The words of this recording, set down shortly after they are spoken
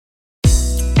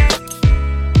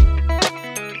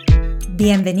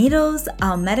Bienvenidos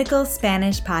al Medical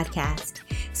Spanish Podcast.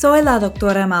 Soy la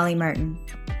doctora Molly Merton.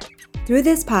 Through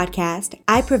this podcast,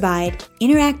 I provide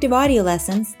interactive audio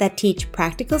lessons that teach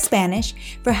practical Spanish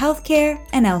for healthcare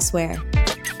and elsewhere.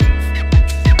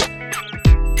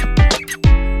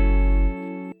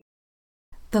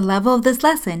 The level of this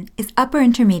lesson is upper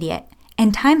intermediate,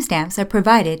 and timestamps are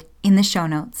provided in the show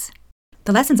notes.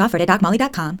 The lessons offered at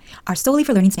DocMolly.com are solely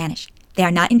for learning Spanish. They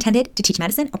are not intended to teach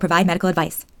medicine or provide medical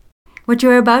advice. What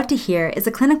you are about to hear is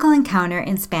a clinical encounter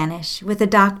in Spanish with a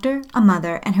doctor, a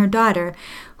mother, and her daughter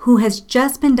who has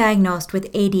just been diagnosed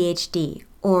with ADHD,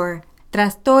 or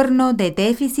Trastorno de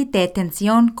Déficit de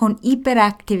Atención con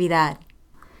Hiperactividad.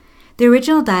 The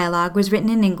original dialogue was written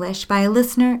in English by a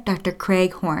listener, Dr.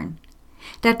 Craig Horn.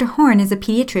 Dr. Horn is a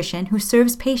pediatrician who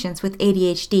serves patients with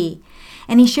ADHD,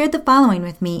 and he shared the following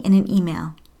with me in an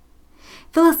email.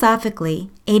 Philosophically,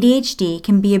 ADHD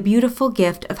can be a beautiful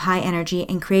gift of high energy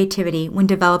and creativity when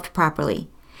developed properly.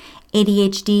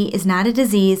 ADHD is not a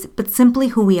disease, but simply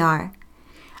who we are.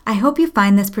 I hope you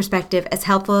find this perspective as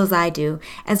helpful as I do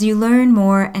as you learn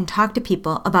more and talk to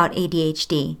people about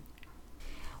ADHD.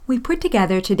 We put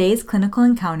together today's clinical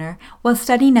encounter while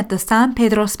studying at the San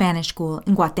Pedro Spanish School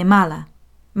in Guatemala.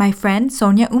 My friend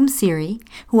Sonia Umsiri,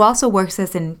 who also works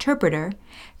as an interpreter,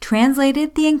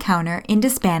 translated the encounter into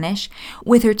Spanish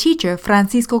with her teacher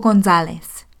Francisco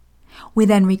Gonzalez. We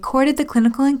then recorded the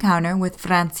clinical encounter with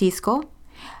Francisco,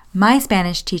 my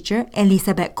Spanish teacher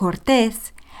Elizabeth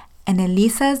Cortez, and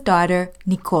Elisa's daughter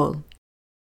Nicole.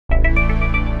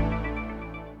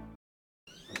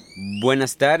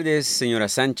 Buenas tardes, señora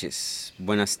Sánchez.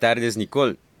 Buenas tardes,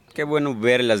 Nicole. Qué bueno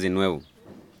verlas de nuevo.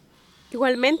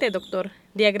 Igualmente, doctor.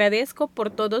 Le agradezco por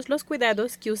todos los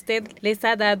cuidados que usted les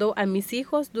ha dado a mis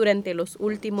hijos durante los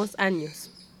últimos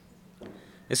años.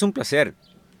 Es un placer.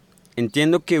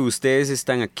 Entiendo que ustedes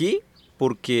están aquí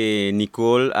porque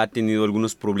Nicole ha tenido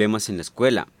algunos problemas en la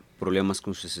escuela, problemas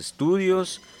con sus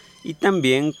estudios y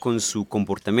también con su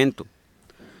comportamiento.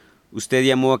 Usted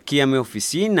llamó aquí a mi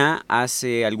oficina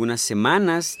hace algunas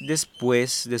semanas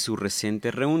después de su reciente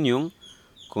reunión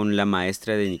con la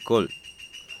maestra de Nicole.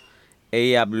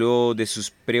 Ella habló de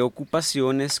sus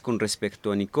preocupaciones con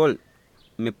respecto a Nicole.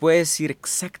 ¿Me puede decir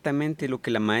exactamente lo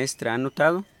que la maestra ha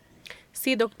notado?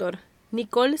 Sí, doctor.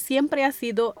 Nicole siempre ha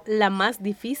sido la más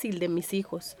difícil de mis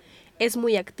hijos. Es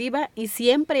muy activa y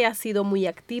siempre ha sido muy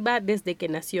activa desde que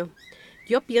nació.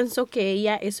 Yo pienso que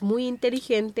ella es muy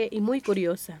inteligente y muy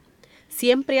curiosa.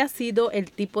 Siempre ha sido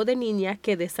el tipo de niña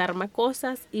que desarma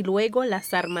cosas y luego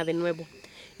las arma de nuevo.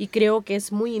 Y creo que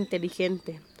es muy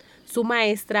inteligente. Su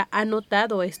maestra ha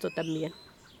notado esto también.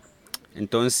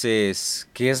 Entonces,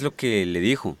 ¿qué es lo que le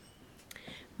dijo?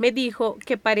 Me dijo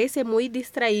que parece muy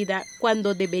distraída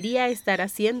cuando debería estar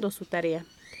haciendo su tarea.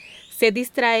 Se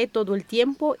distrae todo el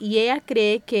tiempo y ella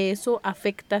cree que eso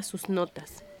afecta sus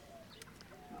notas.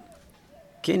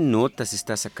 ¿Qué notas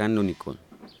está sacando Nicole?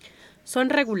 Son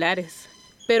regulares,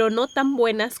 pero no tan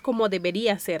buenas como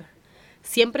debería ser.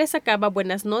 Siempre sacaba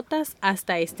buenas notas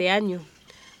hasta este año.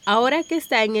 Ahora que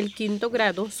está en el 5º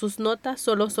grado, sus notas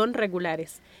solo son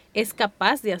regulares. Es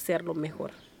capaz de hacerlo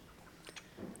mejor.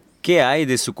 ¿Qué hay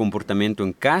de su comportamiento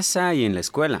en casa y en la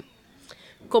escuela?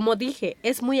 Como dije,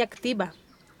 es muy activa.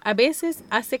 A veces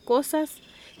hace cosas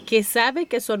que sabe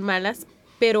que son malas,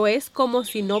 pero es como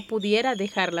si no pudiera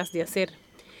dejarlas de hacer.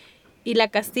 Y la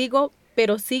castigo,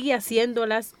 pero sigue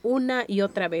haciéndolas una y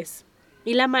otra vez.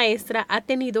 Y la maestra ha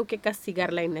tenido que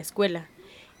castigarla en la escuela.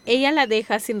 Ella la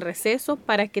deja sin receso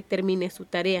para que termine su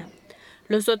tarea.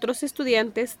 Los otros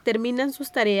estudiantes terminan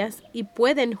sus tareas y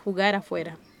pueden jugar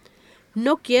afuera.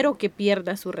 No quiero que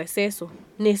pierda su receso.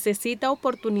 Necesita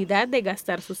oportunidad de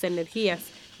gastar sus energías.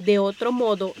 De otro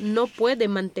modo, no puede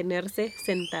mantenerse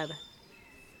sentada.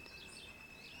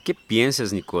 ¿Qué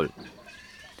piensas, Nicole?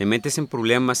 ¿Te metes en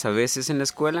problemas a veces en la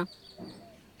escuela?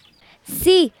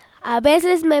 Sí, a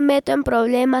veces me meto en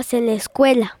problemas en la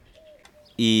escuela.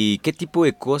 ¿Y qué tipo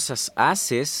de cosas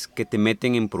haces que te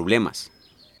meten en problemas?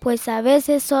 Pues a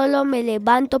veces solo me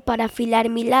levanto para afilar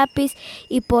mi lápiz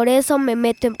y por eso me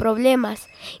meto en problemas.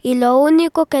 Y lo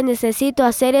único que necesito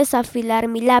hacer es afilar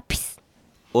mi lápiz.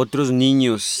 ¿Otros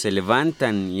niños se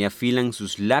levantan y afilan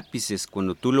sus lápices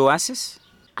cuando tú lo haces?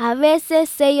 A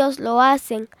veces ellos lo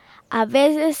hacen. A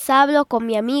veces hablo con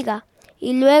mi amiga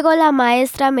y luego la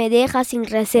maestra me deja sin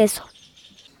receso.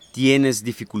 ¿Tienes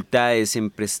dificultades en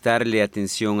prestarle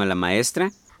atención a la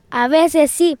maestra? A veces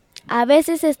sí, a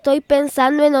veces estoy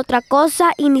pensando en otra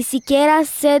cosa y ni siquiera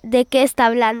sé de qué está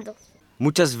hablando.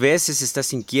 ¿Muchas veces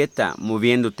estás inquieta,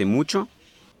 moviéndote mucho?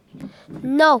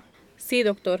 No. Sí,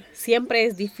 doctor, siempre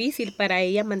es difícil para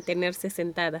ella mantenerse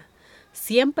sentada.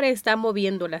 Siempre está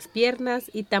moviendo las piernas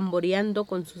y tamboreando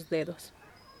con sus dedos.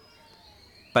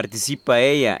 ¿Participa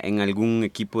ella en algún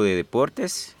equipo de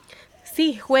deportes?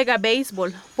 Sí, juega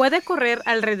béisbol. Puede correr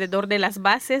alrededor de las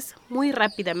bases muy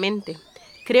rápidamente.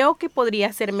 Creo que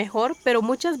podría ser mejor, pero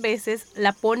muchas veces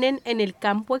la ponen en el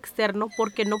campo externo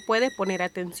porque no puede poner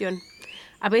atención.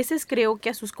 A veces creo que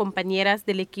a sus compañeras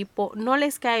del equipo no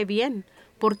les cae bien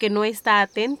porque no está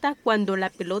atenta cuando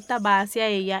la pelota va hacia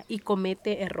ella y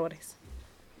comete errores.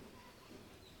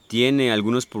 ¿Tiene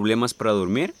algunos problemas para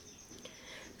dormir?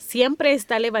 Siempre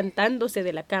está levantándose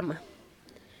de la cama.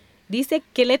 Dice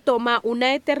que le toma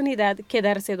una eternidad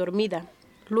quedarse dormida.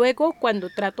 Luego, cuando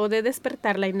trato de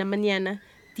despertarla en la mañana,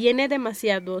 tiene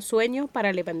demasiado sueño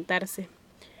para levantarse.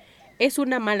 Es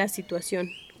una mala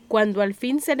situación. Cuando al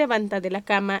fin se levanta de la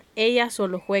cama, ella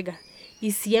solo juega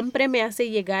y siempre me hace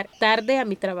llegar tarde a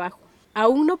mi trabajo.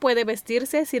 Aún no puede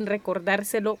vestirse sin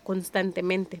recordárselo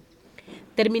constantemente.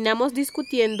 Terminamos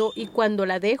discutiendo y cuando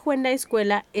la dejo en la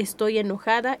escuela estoy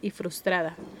enojada y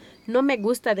frustrada. No me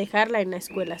gusta dejarla en la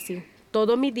escuela así.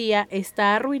 Todo mi día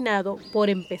está arruinado por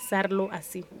empezarlo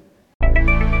así.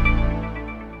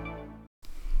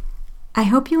 I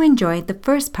hope you enjoyed the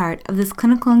first part of this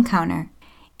clinical encounter.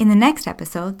 In the next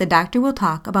episode, the doctor will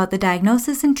talk about the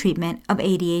diagnosis and treatment of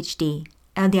ADHD,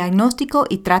 el diagnóstico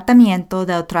y tratamiento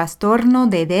del trastorno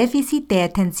de déficit de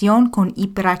atención con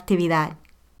hiperactividad,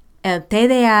 el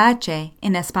TDAH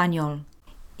en español.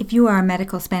 If you are a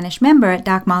Medical Spanish member at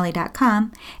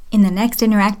DocMolly.com, in the next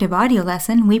interactive audio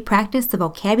lesson, we practice the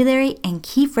vocabulary and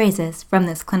key phrases from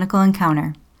this clinical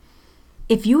encounter.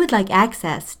 If you would like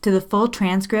access to the full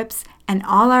transcripts and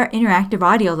all our interactive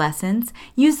audio lessons,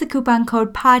 use the coupon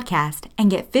code PODCAST and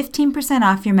get 15%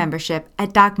 off your membership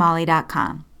at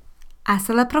DocMolly.com.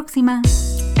 Hasta la próxima!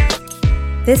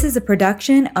 This is a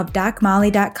production of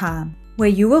DocMolly.com, where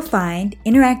you will find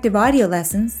interactive audio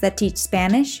lessons that teach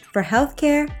Spanish for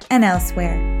healthcare and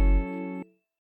elsewhere.